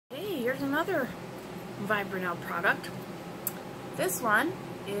here's another Vibranelle product. This one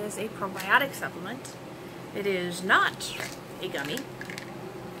is a probiotic supplement. It is not a gummy.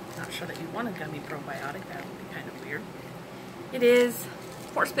 Not sure that you want a gummy probiotic. That would be kind of weird. It is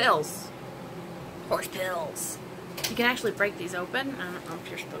horse pills. Horse pills. You can actually break these open. I don't know if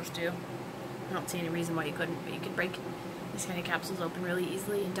you're supposed to. I don't see any reason why you couldn't, but you can break these kind of capsules open really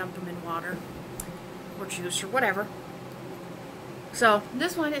easily and dump them in water or juice or whatever. So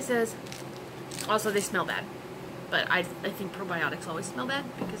this one, it says, also they smell bad, but I think probiotics always smell bad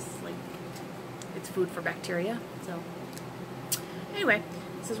because like it's food for bacteria. So anyway,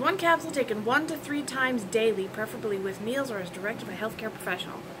 it says 1 capsule taken 1 to 3 times daily, preferably with meals or as directed by a healthcare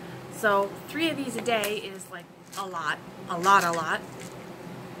professional. So 3 of these a day is like a lot.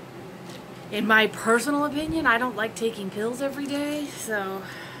 In my personal opinion, I don't like taking pills every day, so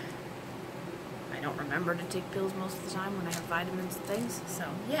I don't remember to take pills most of the time when I have vitamins and things. So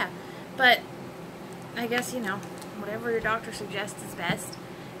yeah, but I guess, you know, whatever your doctor suggests is best.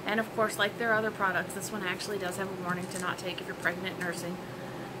 And of course, like their other products, this one actually does have a warning to not take if you're pregnant, nursing,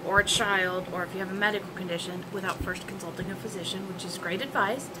 or a child, or if you have a medical condition without first consulting a physician, which is great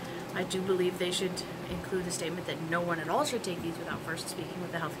advice. I do believe they should include a statement that no one at all should take these without first speaking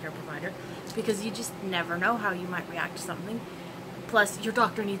with a healthcare provider, because you just never know how you might react to something. Plus, your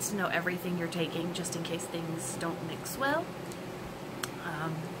doctor needs to know everything you're taking just in case things don't mix well.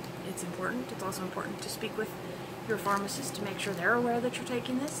 It's important. It's also important to speak with your pharmacist to make sure they're aware that you're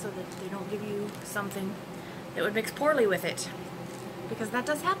taking this so that they don't give you something that would mix poorly with it, because that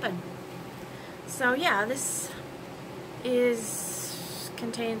does happen. So yeah, this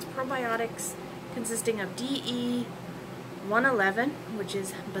contains probiotics consisting of DE111, which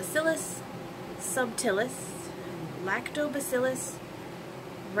is Bacillus subtilis, Lactobacillus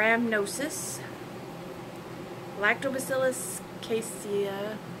rhamnosus, Lactobacillus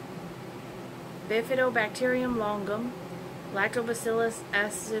casei, Bifidobacterium longum, Lactobacillus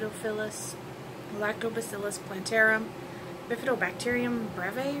acidophilus, Lactobacillus plantarum, Bifidobacterium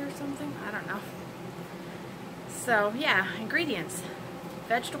breve or something? I don't know. So yeah, ingredients: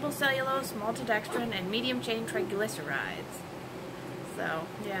 vegetable cellulose, maltodextrin, and medium-chain triglycerides. So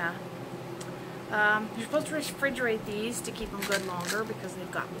yeah. You're supposed to refrigerate these to keep them good longer because they've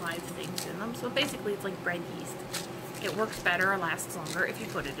got live things in them. So basically it's like bread yeast. It works better or lasts longer if you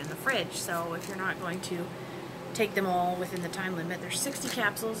put it in the fridge. So if you're not going to take them all within the time limit, there's 60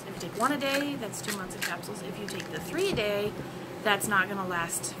 capsules. If you take 1 a day, that's 2 months of capsules. If you take the 3 a day, that's not going to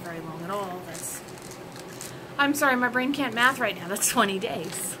last very long at all. I'm sorry, my brain can't math right now. That's 20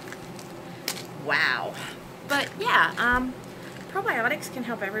 days. Wow. But yeah, probiotics can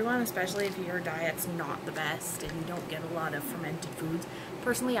help everyone, especially if your diet's not the best and you don't get a lot of fermented foods.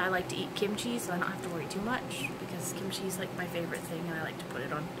 Personally, I like to eat kimchi, so I don't have to worry too much, because kimchi is like my favorite thing and I like to put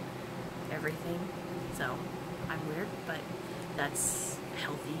it on everything. So I'm weird, but that's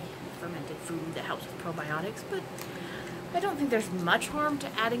healthy fermented food that helps with probiotics. But I don't think there's much harm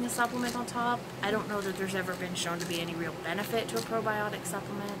to adding a supplement on top. I don't know that there's ever been shown to be any real benefit to a probiotic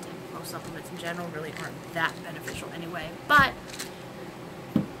supplement, and most supplements in general really aren't that beneficial anyway. But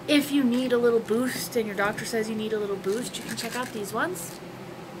if you need a little boost and your doctor says you need a little boost, you can check out these ones.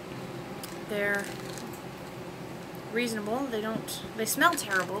 They're reasonable. They smell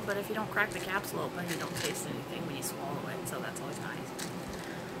terrible, but if you don't crack the capsule open, you don't taste anything when you swallow it, so that's always nice.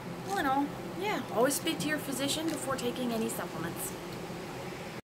 All in all, yeah, always speak to your physician before taking any supplements.